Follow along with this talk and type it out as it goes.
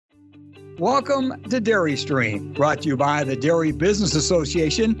Welcome to Dairy Stream, brought to you by the Dairy Business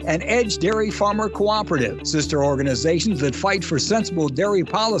Association and Edge Dairy Farmer Cooperative, sister organizations that fight for sensible dairy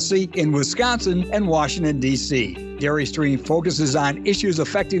policy in Wisconsin and Washington, D.C. Dairy Stream focuses on issues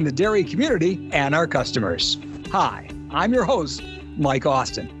affecting the dairy community and our customers. Hi, I'm your host, Mike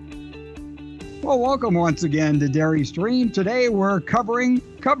Austin. Well, welcome once again to Dairy Stream. Today we're covering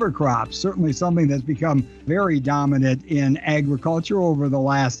cover crops, certainly something that's become very dominant in agriculture over the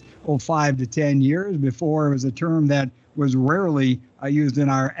last 5 to 10 years. Before, it was a term that was rarely used in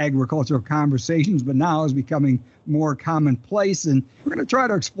our agricultural conversations, but now is becoming more commonplace. And we're going to try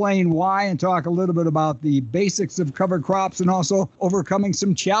to explain why and talk a little bit about the basics of cover crops and also overcoming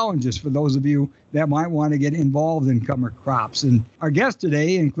some challenges for those of you that might want to get involved in cover crops. And our guests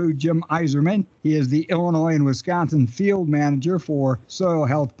today include Jim Iserman. He is the Illinois and Wisconsin Field Manager for Soil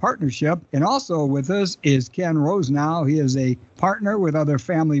Health Partnership. And also with us is Ken Rosenau. He is a partner with other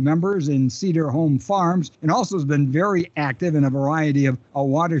family members in Cedar Home Farms and also has been very active in a variety of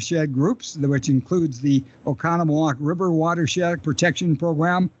watershed groups, which includes the Oconomowoc River Watershed Protection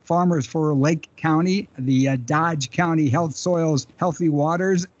Program, Farmers for Lake County, the Dodge County Health Soils Healthy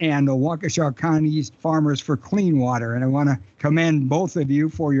Waters, and the Waukesha County's Farmers for Clean Water. And I want to commend both of you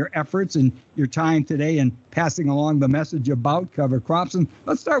for your efforts and your time today in passing along the message about cover crops. And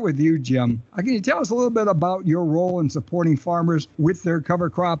let's start with you, Jim. Can you tell us a little bit about your role in supporting farmers with their cover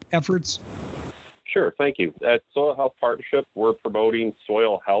crop efforts? Sure, thank you. At Soil Health Partnership, we're promoting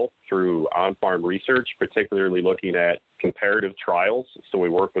soil health through on-farm research, particularly looking at comparative trials. So we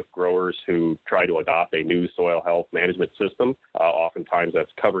work with growers who try to adopt a new soil health management system. Oftentimes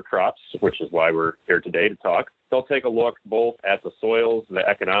that's cover crops, which is why we're here today to talk. They'll take a look both at the soils, the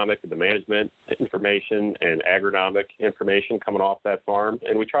economic and the management information, and agronomic information coming off that farm.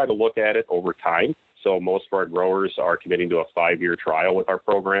 And we try to look at it over time. So most of our growers are committing to a 5-year trial with our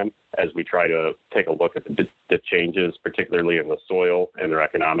program as we try to take a look at the changes, particularly in the soil and their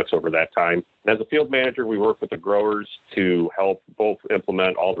economics over that time. And as a field manager, we work with the growers to help both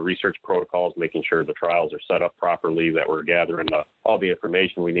implement all the research protocols, making sure the trials are set up properly, that we're gathering all the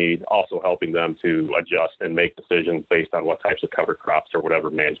information we need, also helping them to adjust and make decisions based on what types of cover crops or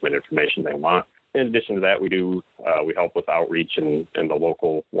whatever management information they want. In addition to that, we help with outreach in the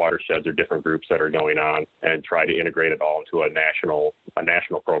local watersheds or different groups that are going on and try to integrate it all into a national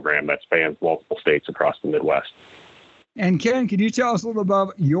program that spans multiple states across the Midwest. And Ken, can you tell us a little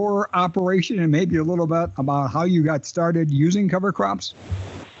about your operation and maybe a little bit about how you got started using cover crops?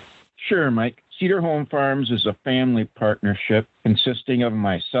 Sure, Mike. Cedar Home Farms is a family partnership consisting of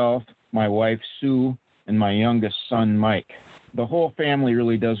myself, my wife, Sue, and my youngest son, Mike. The whole family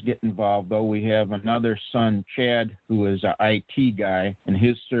really does get involved, though. We have another son, Chad, who is an IT guy, and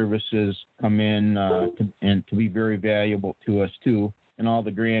his services come in to be very valuable to us, too. And all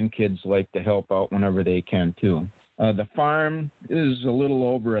the grandkids like to help out whenever they can, too. The farm is a little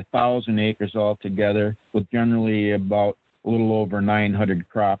over 1,000 acres altogether, with generally about a little over 900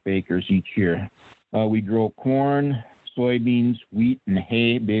 crop acres each year. We grow corn, soybeans, wheat, and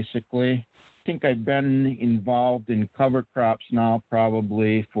hay, basically. I think I've been involved in cover crops now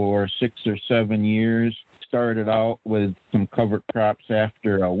probably for 6 or 7 years. Started out with some cover crops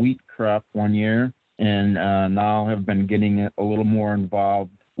after a wheat crop one year, and now have been getting a little more involved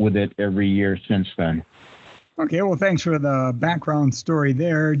with it every year since then. Okay, well, thanks for the background story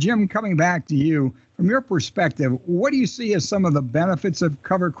there. Jim, coming back to you, from your perspective, what do you see as some of the benefits of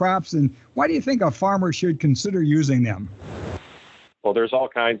cover crops, and why do you think a farmer should consider using them? Well, there's all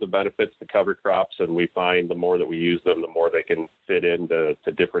kinds of benefits to cover crops, and we find the more that we use them, the more they can fit into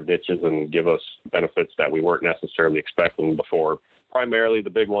different niches and give us benefits that we weren't necessarily expecting before. Primarily, the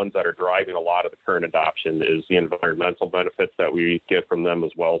big ones that are driving a lot of the current adoption is the environmental benefits that we get from them,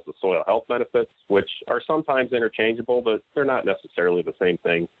 as well as the soil health benefits, which are sometimes interchangeable, but they're not necessarily the same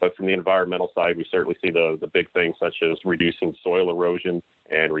thing. But from the environmental side, we certainly see the big things such as reducing soil erosion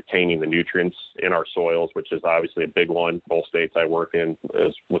and retaining the nutrients in our soils, which is obviously a big one. Both states I work in,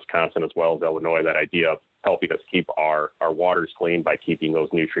 is Wisconsin as well as Illinois, that idea of helping us keep our waters clean by keeping those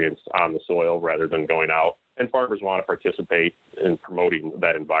nutrients on the soil rather than going out. And farmers want to participate in promoting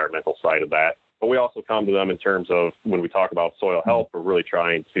that environmental side of that. But we also come to them in terms of when we talk about soil health, we're really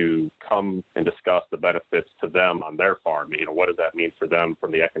trying to come and discuss the benefits to them on their farm. What does that mean for them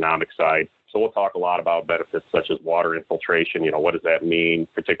from the economic side? So we'll talk a lot about benefits such as water infiltration. What does that mean,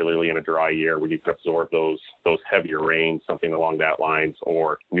 particularly in a dry year when you can absorb those heavier rains, something along that lines,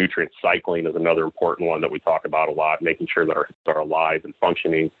 or nutrient cycling is another important one that we talk about a lot, making sure that our roots are alive and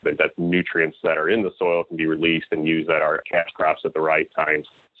functioning, that nutrients that are in the soil can be released and used at our cash crops at the right times.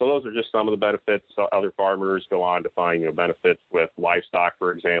 So those are just some of the benefits. Other farmers go on to find benefits with livestock,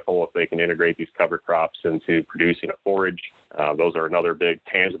 for example, if they can integrate these cover crops into producing a forage. Those are another big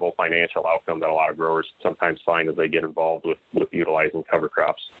tangible financial outcome that a lot of growers sometimes find as they get involved with utilizing cover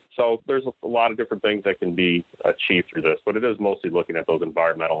crops. So there's a lot of different things that can be achieved through this, but it is mostly looking at those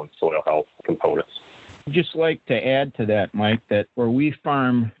environmental and soil health components. I'd just like to add to that, Mike, that where we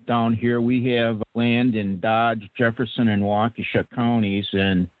farm down here, we have land in Dodge, Jefferson, and Waukesha counties,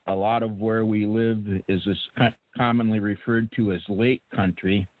 and a lot of where we live is commonly referred to as lake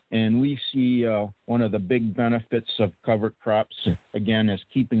country. And we see one of the big benefits of cover crops, again, is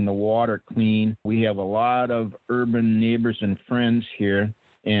keeping the water clean. We have a lot of urban neighbors and friends here,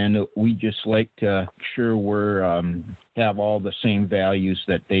 and we just like to make sure we have all the same values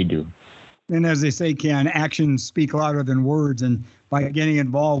that they do. And as they say, Ken, actions speak louder than words. And by getting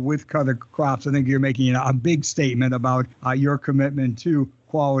involved with cover crops, I think you're making a big statement about your commitment to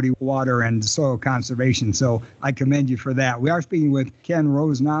quality water and soil conservation. So I commend you for that. We are speaking with Ken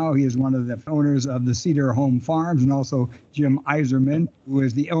Rosenau. He is one of the owners of the Cedar Home Farms, and also Jim Iserman, who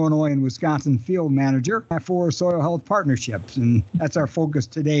is the Illinois and Wisconsin field manager for Soil Health Partnerships. And that's our focus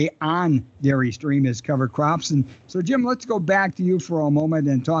today on Dairy Stream is cover crops. And so, Jim, let's go back to you for a moment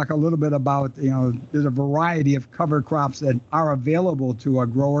and talk a little bit about, there's a variety of cover crops that are available to a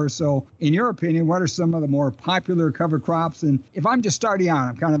grower. So in your opinion, what are some of the more popular cover crops? And if I'm just starting out,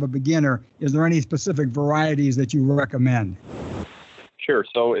 I'm kind of a beginner, is there any specific varieties that you recommend? Sure.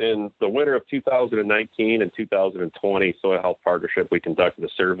 So in the winter of 2019 and 2020 Soil Health Partnership, we conducted a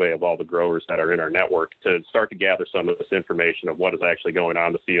survey of all the growers that are in our network to start to gather some of this information of what is actually going on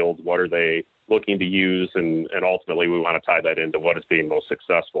in the field, what are they looking to use, and ultimately we want to tie that into what is being most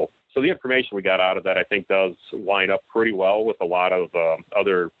successful. So the information we got out of that, I think, does line up pretty well with a lot of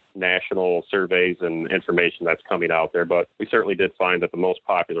other national surveys and information that's coming out there. But we certainly did find that the most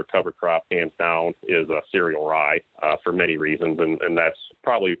popular cover crop, hands down, is cereal rye for many reasons. And that's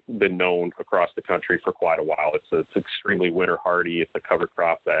probably been known across the country for quite a while. It's extremely winter hardy. It's a cover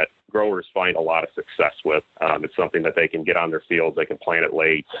crop that growers find a lot of success with. It's something that they can get on their fields. They can plant it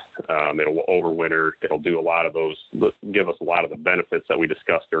late. It'll overwinter. It'll do a lot of those, give us a lot of the benefits that we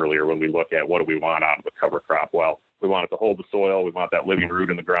discussed earlier when we look at what do we want out of a cover crop. Well, we want it to hold the soil. We want that living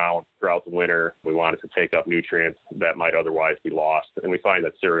root in the ground throughout the winter. We want it to take up nutrients that might otherwise be lost. And we find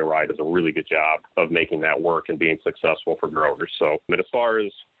that cereal rye does a really good job of making that work and being successful for growers. So, but as far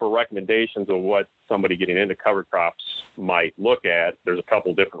as for recommendations of what somebody getting into cover crops might look at, there's a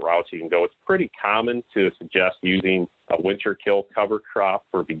couple different routes you can go. It's pretty common to suggest using a winter kill cover crop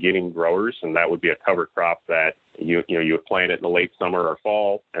for beginning growers, and that would be a cover crop that you would plant it in the late summer or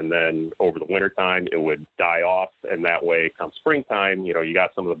fall, and then over the winter time it would die off, and that way come springtime, you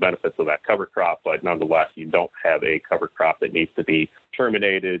got some of the benefits of that cover crop, but nonetheless you don't have a cover crop that needs to be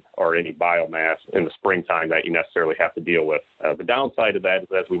terminated or any biomass in the springtime that you necessarily have to deal with. The downside of that is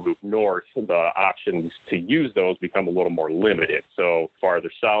as we move north, the options to use those become a little more limited. So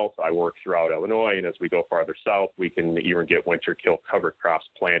farther south, I work throughout Illinois, and as we go farther south, we can even get winter kill cover crops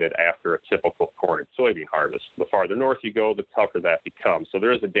planted after a typical corn and soybean harvest. The farther north you go, the tougher that becomes. So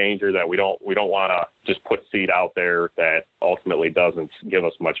there is a danger that we don't want to just put seed out there that ultimately doesn't give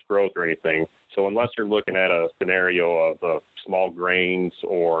us much growth or anything. So unless you're looking at a scenario of small grains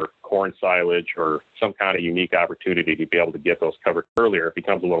or corn silage or some kind of unique opportunity to be able to get those covered earlier, it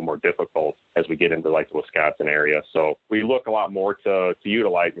becomes a little more difficult as we get into like the Wisconsin area. So we look a lot more to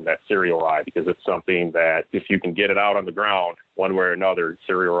utilizing that cereal rye because it's something that if you can get it out on the ground, one way or another,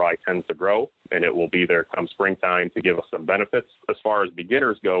 cereal rye tends to grow, and it will be there come springtime to give us some benefits. As far as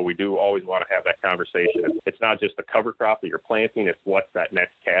beginners go, we do always want to have that conversation. It's not just the cover crop that you're planting, it's what that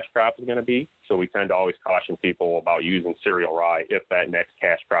next cash crop is going to be. So we tend to always caution people about using cereal rye if that next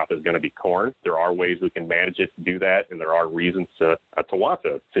cash crop is going to be corn. There are ways we can manage it to do that, and there are reasons to want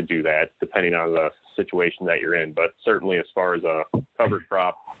to do that depending on the situation that you're in. But certainly as far as a cover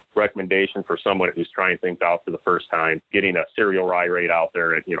crop recommendation for someone who's trying things out for the first time, getting a cereal rye rate out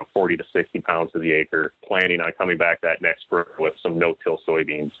there at 40 to 60 pounds to the acre, planning on coming back that next spring with some no-till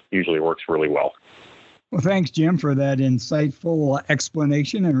soybeans usually works really well. Well, thanks, Jim, for that insightful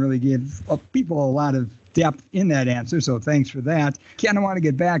explanation and really give people a lot of depth in that answer. So thanks for that. Ken, I want to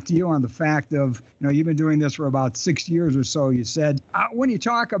get back to you on the fact of, you've been doing this for about 6 years or so, you said. When you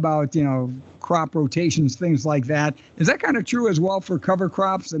talk about, crop rotations, things like that, is that kind of true as well for cover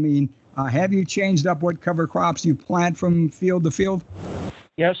crops? I mean, have you changed up what cover crops you plant from field to field?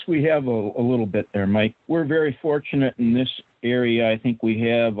 Yes, we have a little bit there, Mike. We're very fortunate in this area. I think we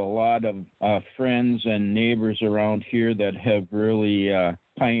have a lot of friends and neighbors around here that have really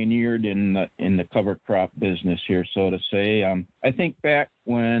pioneered in the cover crop business here, so to say. I think back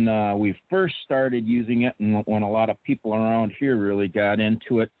when we first started using it and when a lot of people around here really got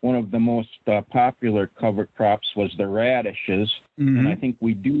into it, one of the most popular cover crops was the radishes. Mm-hmm. And I think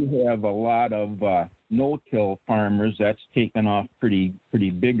we do have a lot of no-till farmers. That's taken off pretty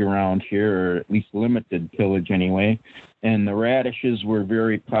big around here, or at least limited tillage anyway. And the radishes were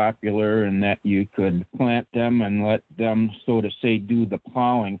very popular in that you could plant them and let them, so to say, do the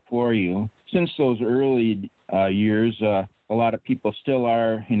plowing for you. Since those early years, a lot of people still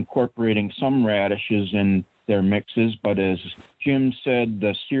are incorporating some radishes in their mixes, but as Jim said,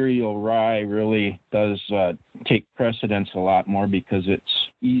 the cereal rye really does take precedence a lot more because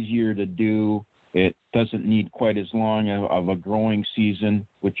it's easier to do. It doesn't need quite as long of a growing season,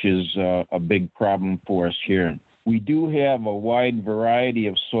 which is a big problem for us here. We do have a wide variety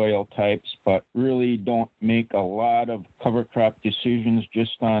of soil types, but really don't make a lot of cover crop decisions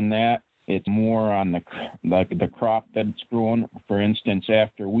just on that. It's more on the crop that's grown. For instance,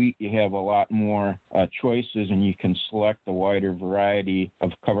 after wheat, you have a lot more choices, and you can select a wider variety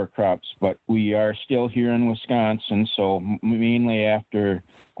of cover crops. But we are still here in Wisconsin, so mainly after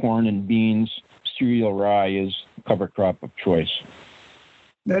corn and beans, cereal rye is the cover crop of choice.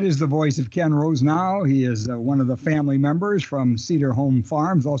 That is the voice of Ken Rosenau. He is one of the family members from Cedar Home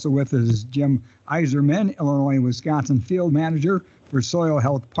Farms. Also with us is Jim Iserman, Illinois-Wisconsin Field Manager for Soil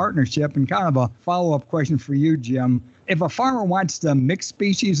Health Partnership. And kind of a follow-up question for you, Jim. If a farmer wants to mix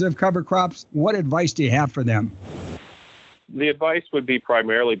species of cover crops, what advice do you have for them? The advice would be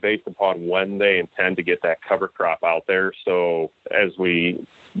primarily based upon when they intend to get that cover crop out there. So as we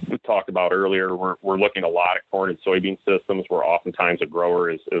talked about earlier, we're looking a lot at corn and soybean systems where oftentimes a grower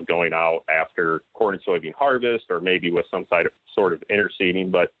is going out after corn and soybean harvest or maybe with some sort of interseeding.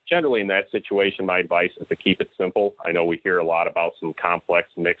 But generally in that situation, my advice is to keep it simple. I know we hear a lot about some complex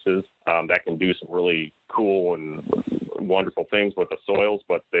mixes that can do some really cool and wonderful things with the soils,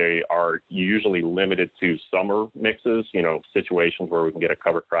 but they are usually limited to summer mixes, situations where we can get a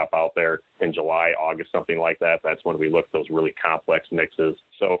cover crop out there in July, August, something like that. That's when we look at those really complex mixes.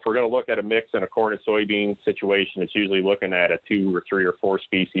 So if we're going to look at a mix in a corn and soybean situation, it's usually looking at a 2 or 3 or 4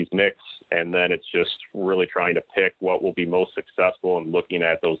 species mix, and then it's just really trying to pick what will be most successful and looking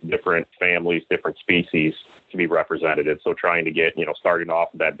at those different families, different species to be representative. So trying to get, starting off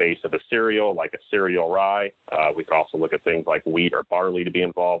with that base of a cereal, like a cereal rye. We could also look at things like wheat or barley to be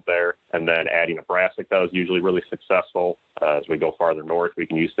involved there, and then adding a brassica is usually really successful. As we go farther north, we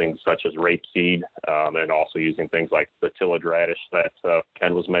can use things such as rapeseed, and also using things like the tillage radish that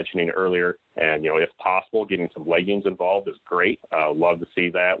Ken was mentioning earlier. And, if possible, getting some legumes involved is great. Love to see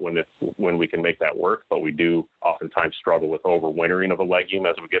that when we can make that work, but we do oftentimes struggle with overwintering of a legume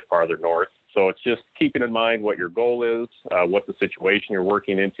as we get farther north. So it's just keeping in mind what your goal is, what the situation you're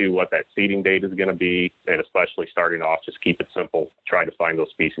working into, what that seeding date is going to be, and especially starting off, just keep it simple. Try to find those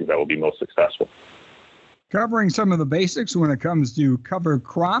species that will be most successful. Covering some of the basics when it comes to cover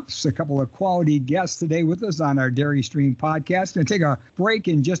crops. A couple of quality guests today with us on our Dairy Stream podcast. Going to take a break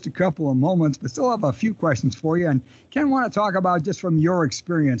in just a couple of moments, but still have a few questions for you. And Ken, want to talk about, just from your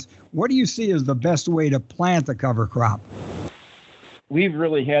experience, what do you see as the best way to plant the cover crop? We've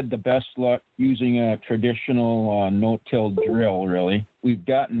really had the best luck using a traditional no-till drill, really. We've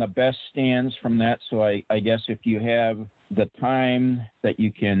gotten the best stands from that, so I guess if you have the time that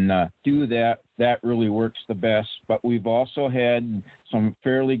you can do that, that really works the best. But we've also had some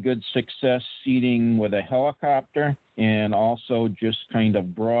fairly good success seeding with a helicopter and also just kind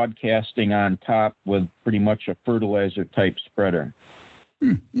of broadcasting on top with pretty much a fertilizer-type spreader.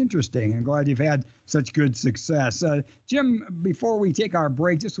 Interesting. I'm glad you've had such good success. Jim, before we take our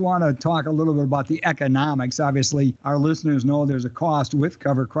break, just want to talk a little bit about the economics. Obviously, our listeners know there's a cost with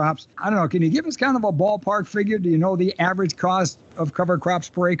cover crops. I don't know, can you give us kind of a ballpark figure? Do you know the average cost of cover crops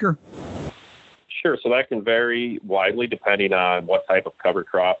per acre? Sure. So that can vary widely depending on what type of cover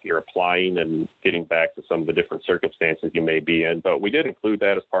crop you're applying and getting back to some of the different circumstances you may be in. But we did include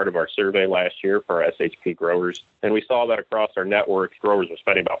that as part of our survey last year for our SHP growers. And we saw that across our network, growers were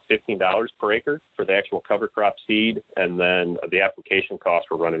spending about $15 per acre for the actual cover crop seed. And then the application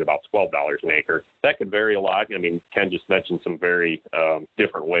costs were running about $12 an acre. That could vary a lot. I mean, Ken just mentioned some very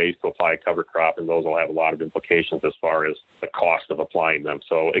different ways to apply a cover crop, and those will have a lot of implications as far as the cost of applying them.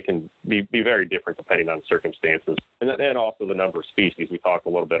 So it can be very different depending on circumstances. And then also the number of species. We talked a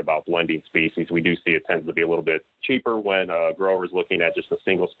little bit about blending species. We do see it tends to be a little bit cheaper when a grower is looking at just a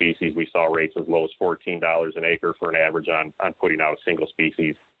single species. We saw rates as low as $14 an acre for an average on putting out a single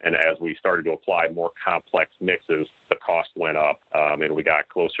species. And as we started to apply more complex mixes, the cost went up, and we got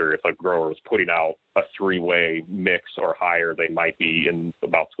closer. If a grower was putting out a 3-way mix or higher, they might be in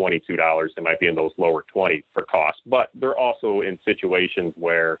about $22. They might be in those lower 20s for cost. But they're also in situations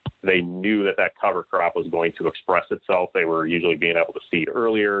where they knew that cover crop was going to express itself. They were usually being able to seed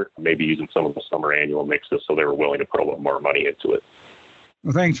earlier, maybe using some of the summer annual mixes, so they were willing to put a little more money into it.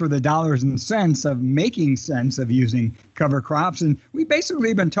 Well, thanks for the dollars and cents of making sense of using cover crops. And we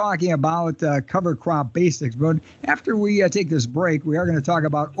basically been talking about cover crop basics. But after we take this break, we are going to talk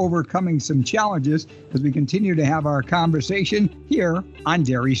about overcoming some challenges as we continue to have our conversation here on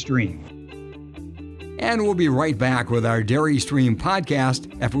Dairy Stream. And we'll be right back with our Dairy Stream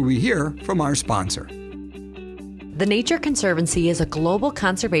podcast after we hear from our sponsor. The Nature Conservancy is a global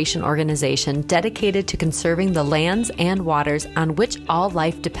conservation organization dedicated to conserving the lands and waters on which all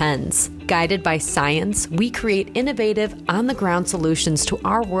life depends. Guided by science, we create innovative, on-the-ground solutions to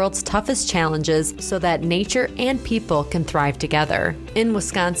our world's toughest challenges so that nature and people can thrive together. In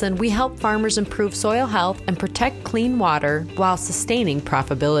Wisconsin, we help farmers improve soil health and protect clean water while sustaining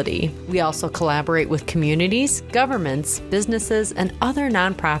profitability. We also collaborate with communities, governments, businesses, and other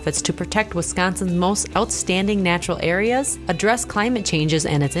nonprofits to protect Wisconsin's most outstanding natural areas, address climate changes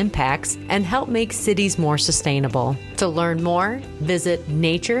and its impacts, and help make cities more sustainable. To learn more, visit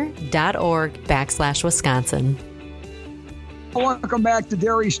nature.org/Wisconsin. Welcome back to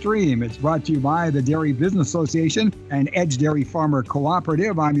Dairy Stream. It's brought to you by the Dairy Business Association and Edge Dairy Farmer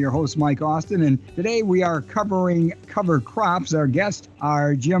Cooperative. I'm your host, Mike Austin, and today we are covering cover crops. Our guests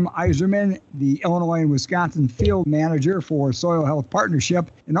are Jim Iserman, the Illinois and Wisconsin Field Manager for Soil Health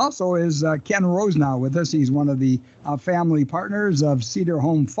Partnership, and also is Ken Rosenau with us. He's one of the family partners of Cedar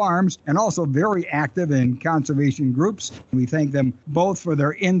Home Farms and also very active in conservation groups. We thank them both for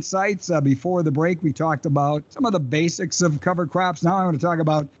their insights. Before the break, we talked about some of the basics of cover crops. Now I want to talk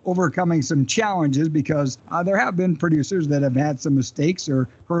about overcoming some challenges because there have been producers that have had some mistakes or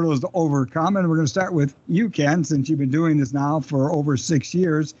hurdles to overcome. And we're going to start with you, Ken, since you've been doing this now for over 6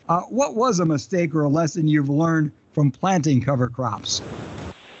 years. What was a mistake or a lesson you've learned from planting cover crops?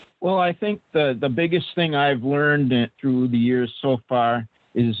 Well, I think the biggest thing I've learned through the years so far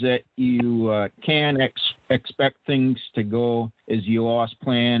is that you can expect things to go as you always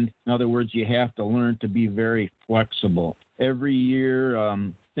planned. In other words, you have to learn to be very flexible. Every year,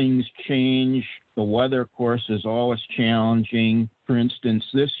 things change. The weather, of course, is always challenging. For instance,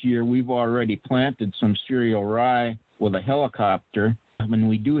 this year, we've already planted some cereal rye with a helicopter. I mean,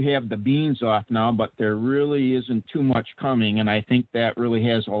 we do have the beans off now, but there really isn't too much coming, and I think that really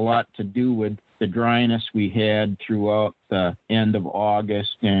has a lot to do with the dryness we had throughout the end of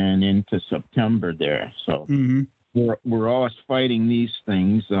August and into September there. So we're always fighting these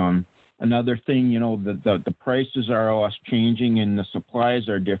things. Another thing, the prices are always changing and the supplies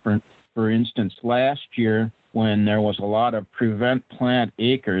are different. For instance, last year, when there was a lot of prevent plant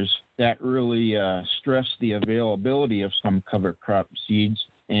acres, that really stressed the availability of some cover crop seeds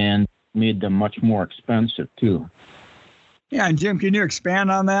and made them much more expensive too. Yeah, and Jim, can you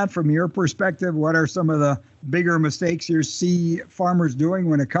expand on that from your perspective? What are some of the bigger mistakes you see farmers doing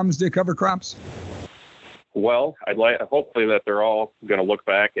when it comes to cover crops? Well, I'd like hopefully that they're all going to look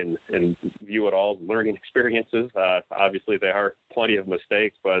back and view it all as learning experiences. Obviously, there are plenty of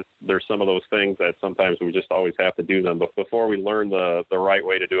mistakes, but there's some of those things that sometimes we just always have to do them. But before we learn the right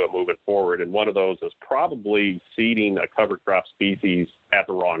way to do it moving forward, and one of those is probably seeding a cover crop species at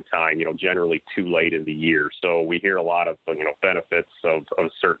the wrong time, generally too late in the year. So we hear a lot of, benefits of a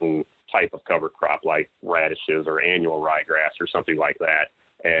certain type of cover crop like radishes or annual ryegrass or something like that.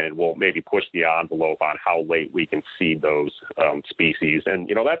 And we'll maybe push the envelope on how late we can seed those species. And,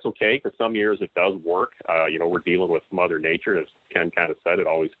 that's okay because some years it does work. We're dealing with Mother Nature. As Ken kind of said, it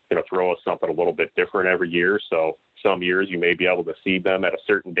always throw us something a little bit different every year. So some years you may be able to seed them at a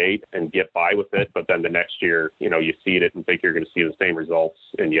certain date and get by with it. But then the next year, you seed it and think you're going to see the same results.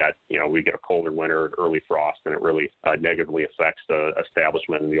 And yet, we get a colder winter, an early frost, and it really negatively affects the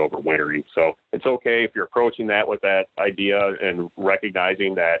establishment and the overwintering. So it's okay if you're approaching that with that idea and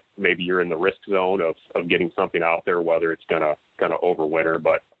recognizing that maybe you're in the risk zone of getting something out there, whether it's going to overwinter,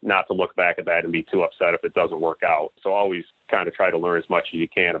 but not to look back at that and be too upset if it doesn't work out. So always kind of try to learn as much as you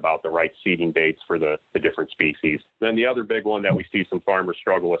can about the right seeding dates for the different species. Then the other big one that we see some farmers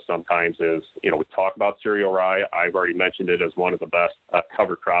struggle with sometimes is, we talk about cereal rye. I've already mentioned it as one of the best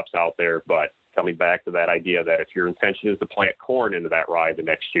cover crops out there, but coming back to that idea that if your intention is to plant corn into that rye the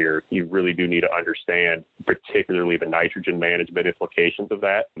next year, you really do need to understand particularly the nitrogen management implications of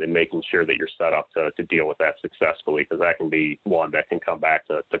that and making sure that you're set up to deal with that successfully, because that can be one that can come back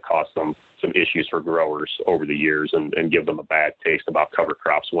to cause some issues for growers over the years and give them a bad taste about cover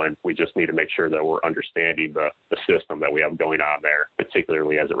crops, when we just need to make sure that we're understanding the system that we have going on there,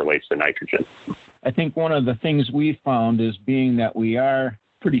 particularly as it relates to nitrogen. I think one of the things we found is, being that we are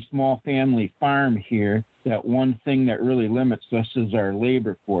pretty small family farm here, that one thing that really limits us is our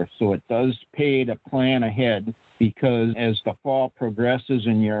labor force. So it does pay to plan ahead, because as the fall progresses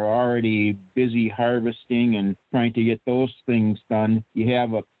and you're already busy harvesting and trying to get those things done, you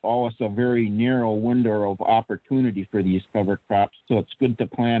have always a very narrow window of opportunity for these cover crops. So it's good to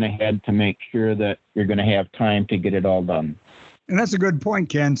plan ahead to make sure that you're going to have time to get it all done. And that's a good point,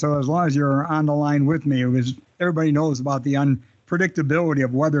 Ken. So as long as you're on the line with me, because everybody knows about the unpredictability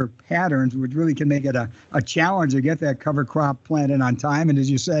of weather patterns, which really can make it a challenge to get that cover crop planted on time. And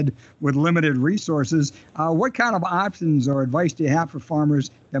as you said, with limited resources, what kind of options or advice do you have for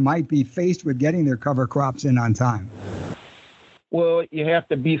farmers that might be faced with getting their cover crops in on time? Well, you have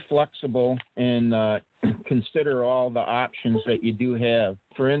to be flexible and consider all the options that you do have.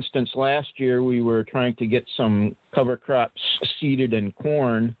 For instance, last year we were trying to get some cover crops seeded in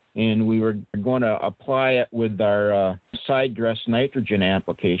corn, and we were going to apply it with our side dress nitrogen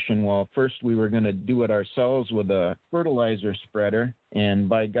application. Well, first we were going to do it ourselves with a fertilizer spreader, and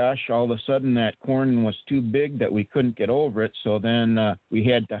by gosh, all of a sudden that corn was too big that we couldn't get over it. So then we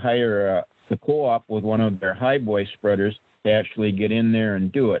had to hire the co-op with one of their high boy spreaders to actually get in there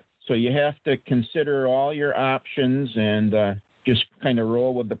and do it. So you have to consider all your options and just kind of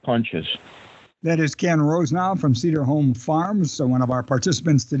roll with the punches. That is Ken Rosenau from Cedar Home Farms, so one of our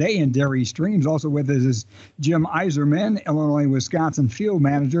participants today in Dairy Streams. Also with us is Jim Iserman, Illinois-Wisconsin Field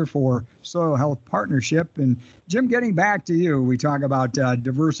Manager for Soil Health Partnership. And Jim, getting back to you, we talk about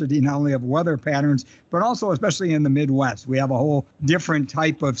diversity not only of weather patterns, but also especially in the Midwest. We have a whole different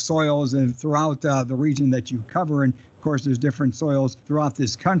type of soils throughout the region that you cover. And of course, there's different soils throughout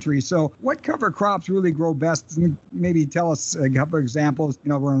this country. So what cover crops really grow best? Maybe tell us a couple of examples.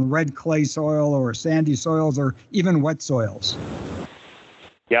 We're in red clay soil or sandy soils or even wet soils.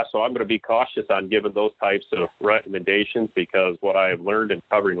 Yeah, so I'm going to be cautious on giving those types of recommendations, because what I have learned in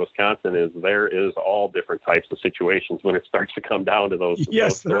covering Wisconsin is there is all different types of situations when it starts to come down to those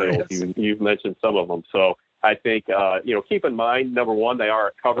soils. You've mentioned some of them. So I think, keep in mind, number one, they are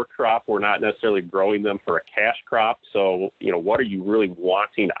a cover crop. We're not necessarily growing them for a cash crop. So, what are you really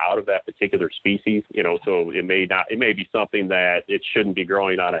wanting out of that particular species? So it may be something that it shouldn't be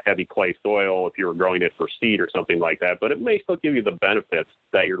growing on a heavy clay soil if you were growing it for seed or something like that, but it may still give you the benefits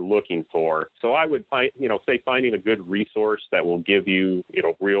that you're looking for. So I would say finding a good resource that will give you,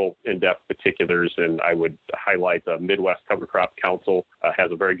 real in-depth particulars. And I would highlight the Midwest Cover Crop Council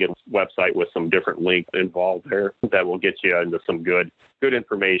has a very good website with some different links involved there that will get you into some good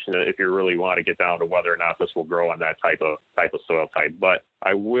information if you really want to get down to whether or not this will grow on that type of soil type. But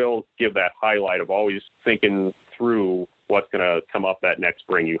I will give that highlight of always thinking through what's going to come up that next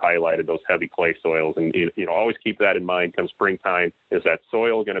spring. You highlighted those heavy clay soils, and always keep that in mind. Come springtime, is that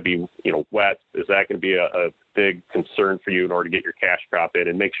soil going to be wet? Is that going to be a big concern for you in order to get your cash crop in?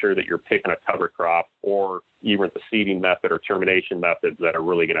 And make sure that you're picking a cover crop or even the seeding method or termination methods that are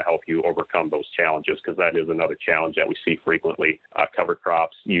really going to help you overcome those challenges, because that is another challenge that we see frequently. Cover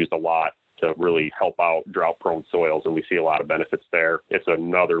crops used a lot to really help out drought-prone soils, and we see a lot of benefits there. It's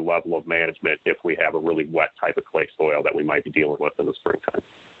another level of management if we have a really wet type of clay soil that we might be dealing with in the springtime.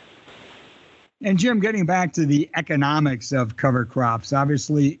 And Jim, getting back to the economics of cover crops,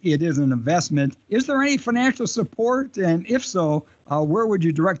 obviously it is an investment. Is there any financial support? And if so, where would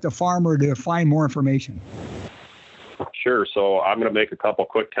you direct a farmer to find more information? Sure. So I'm going to make a couple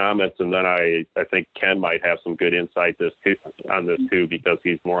quick comments, and then I think Ken might have some good insight on this too, because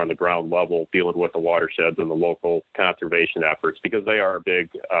he's more on the ground level dealing with the watersheds and the local conservation efforts, because they are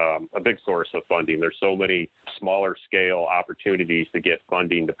a big source of funding. There's so many smaller scale opportunities to get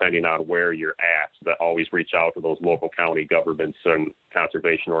funding depending on where you're at, that always reach out to those local county governments and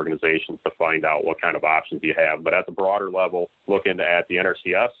conservation organizations to find out what kind of options you have. But at the broader level, looking at the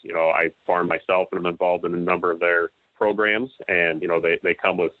NRCS, I farm myself and I'm involved in a number of their programs, and they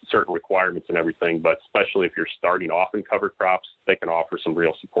come with certain requirements and everything, but especially if you're starting off in cover crops, they can offer some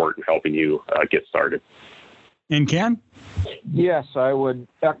real support in helping you get started. And Ken? Yes, I would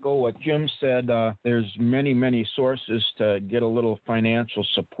echo what Jim said. There's many sources to get a little financial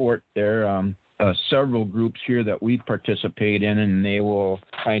support there. several groups here that we participate in, and they will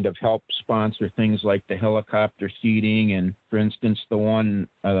kind of help sponsor things like the helicopter seeding. And for instance, the one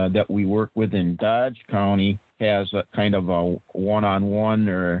that we work with in Dodge County has a kind of a one-on-one,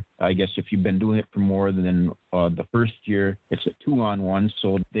 or I guess if you've been doing it for more than the first year, it's a 2-on-1.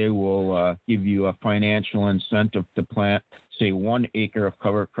 So they will give you a financial incentive to plant, say, 1 acre of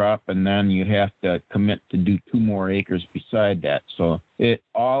cover crop, and then you have to commit to do 2 more acres beside that. So it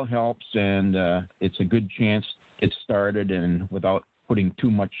all helps, and it's a good chance to get started and without putting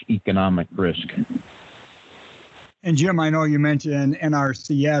too much economic risk. And Jim, I know you mentioned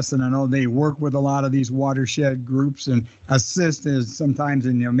NRCS, and I know they work with a lot of these watershed groups and assist sometimes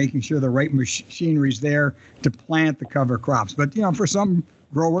in making sure the right machinery is there to plant the cover crops. But for some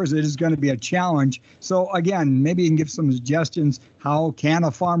growers, it is going to be a challenge. So again, maybe you can give some suggestions. How can a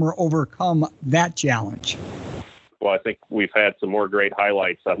farmer overcome that challenge? Well, I think we've had some more great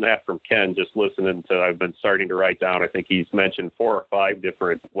highlights on that from Ken, just listening to, I've been starting to write down, I think he's mentioned 4 or 5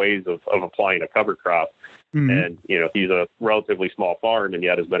 different ways of applying a cover crop. Mm-hmm. And, he's a relatively small farm and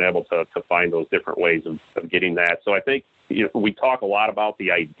yet has been able to find those different ways of getting that. So I think we talk a lot about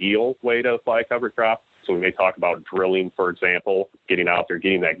the ideal way to apply a cover crop. So we may talk about drilling, for example, getting out there,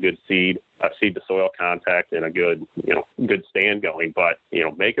 getting that good seed to soil contact and a good stand going. But,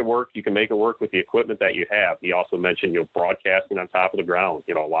 make it work. You can make it work with the equipment that you have. He also mentioned, broadcasting on top of the ground.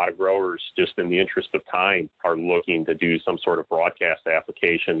 A lot of growers, just in the interest of time, are looking to do some sort of broadcast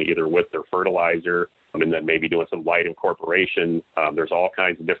application, either with their fertilizer and then maybe doing some light incorporation. There's all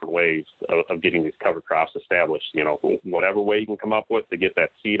kinds of different ways of getting these cover crops established. Whatever way you can come up with to get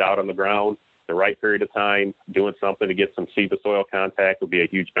that seed out on the ground, the right period of time, doing something to get some seed to soil contact would be a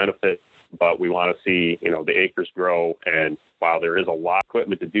huge benefit. But we want to see, the acres grow. And while there is a lot of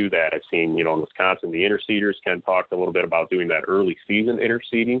equipment to do that, I've seen, in Wisconsin, the interseeders. Ken talked a little bit about doing that early season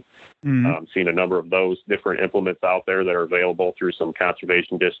interseeding. Mm-hmm. Seen a number of those different implements out there that are available through some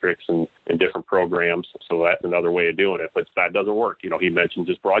conservation districts and different programs. So that's another way of doing it. But if that doesn't work, he mentioned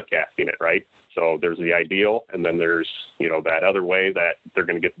just broadcasting it, right? So there's the ideal, and then there's, that other way that they're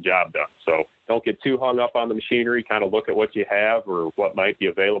going to get the job done. So don't get too hung up on the machinery. Kind of look at what you have or what might be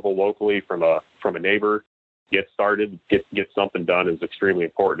available locally from a neighbor. Get started, get something done is extremely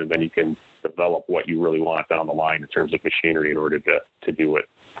important, and then you can develop what you really want down the line in terms of machinery in order to do it.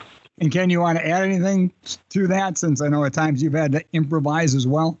 And Ken, you want to add anything to that, since I know at times you've had to improvise as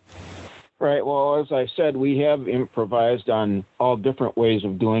well? Right. Well, as I said, we have improvised on all different ways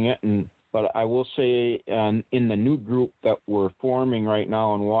of doing it, but I will say in the new group that we're forming right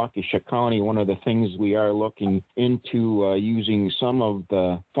now in Waukesha County, one of the things we are looking into using some of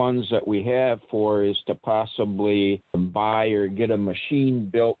the funds that we have for is to possibly buy or get a machine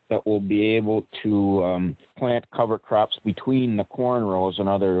built that will be able to plant cover crops between the corn rows. In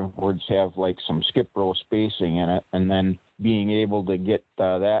other words, have like some skip row spacing in it, and then being able to get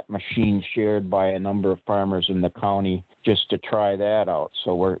that machine shared by a number of farmers in the county just to try that out.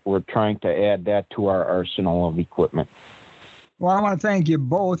 So we're trying to add that to our arsenal of equipment. Well, I want to thank you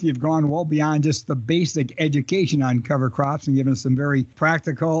both. You've gone well beyond just the basic education on cover crops and given us some very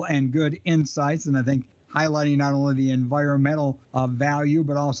practical and good insights. And I think highlighting not only the environmental value,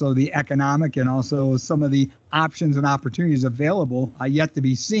 but also the economic and also some of the options and opportunities available yet to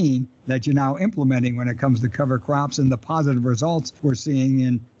be seen that you're now implementing when it comes to cover crops and the positive results we're seeing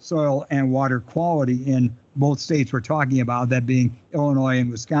in soil and water quality in both states we're talking about, that being Illinois and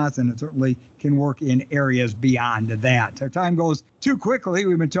Wisconsin. It certainly can work in areas beyond that. Our time goes too quickly.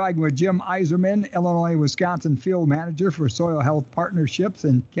 We've been talking with Jim Iserman, Illinois-Wisconsin Field Manager for Soil Health Partnerships,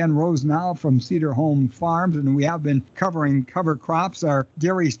 and Ken Rosenau from Cedar Home Farms. And we have been covering cover crops. Our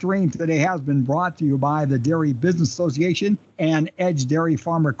dairy stream today has been brought to you by the Dairy Business Association and Edge Dairy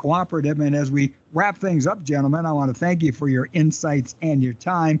Farmer Cooperative. And as we wrap things up, gentlemen, I want to thank you for your insights and your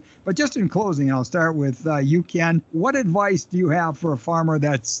time. But just in closing, I'll start with you, Ken. What advice do you have for a farmer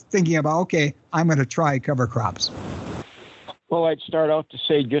that's thinking about, okay, I'm going to try cover crops? Well, I'd start out to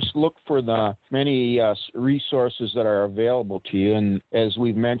say just look for the many resources that are available to you. And as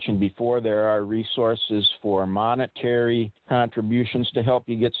we've mentioned before, there are resources for monetary contributions to help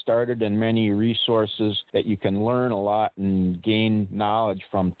you get started and many resources that you can learn a lot and gain knowledge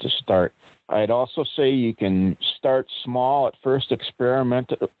from to start. I'd also say you can start small at first,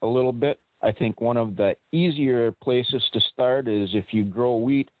 experiment a little bit. I think one of the easier places to start is if you grow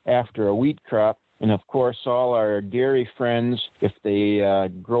wheat after a wheat crop. And of course, all our dairy friends, if they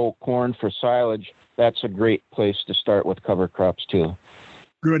grow corn for silage, that's a great place to start with cover crops too.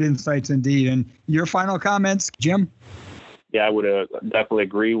 Good insights indeed. And your final comments, Jim? Yeah, I would definitely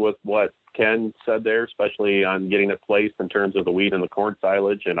agree with what Ken said there, especially on getting it placed in terms of the wheat and the corn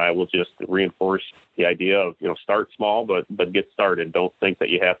silage. And I will just reinforce the idea of, start small, but get started. Don't think that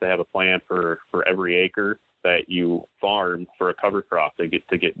you have to have a plan for every acre that you farm for a cover crop to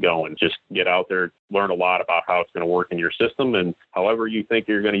get going. Just get out there, learn a lot about how it's going to work in your system, and however you think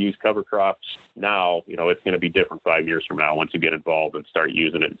you're going to use cover crops now, it's going to be different 5 years from now. Once you get involved and start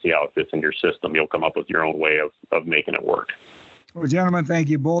using it and see how it fits in your system, you'll come up with your own way of making it work. Well, gentlemen, thank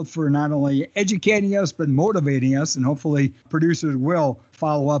you both for not only educating us, but motivating us. And hopefully producers will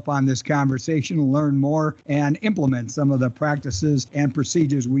follow up on this conversation, learn more, and implement some of the practices and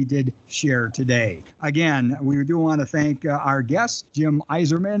procedures we did share today. Again, we do want to thank our guests, Jim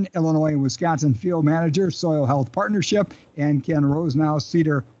Iserman, Illinois and Wisconsin Field Manager, Soil Health Partnership, and Ken Rosenau,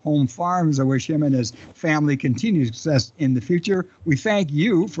 Cedar Home Farms. I wish him and his family continued success in the future. We thank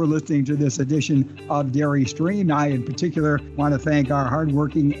you for listening to this edition of Dairy Stream. I, in particular, want to thank our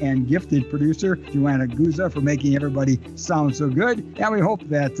hardworking and gifted producer, Joanna Guza, for making everybody sound so good. And we hope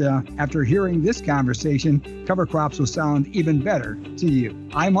that after hearing this conversation, cover crops will sound even better to you.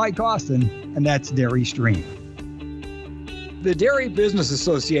 I'm Mike Austin, and that's Dairy Stream. The Dairy Business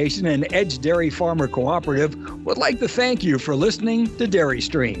Association and Edge Dairy Farmer Cooperative would like to thank you for listening to Dairy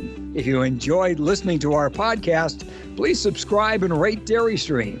Stream. If you enjoyed listening to our podcast, please subscribe and rate Dairy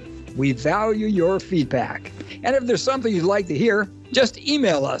Stream. We value your feedback. And if there's something you'd like to hear, just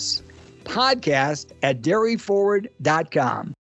email us, podcast@dairyforward.com.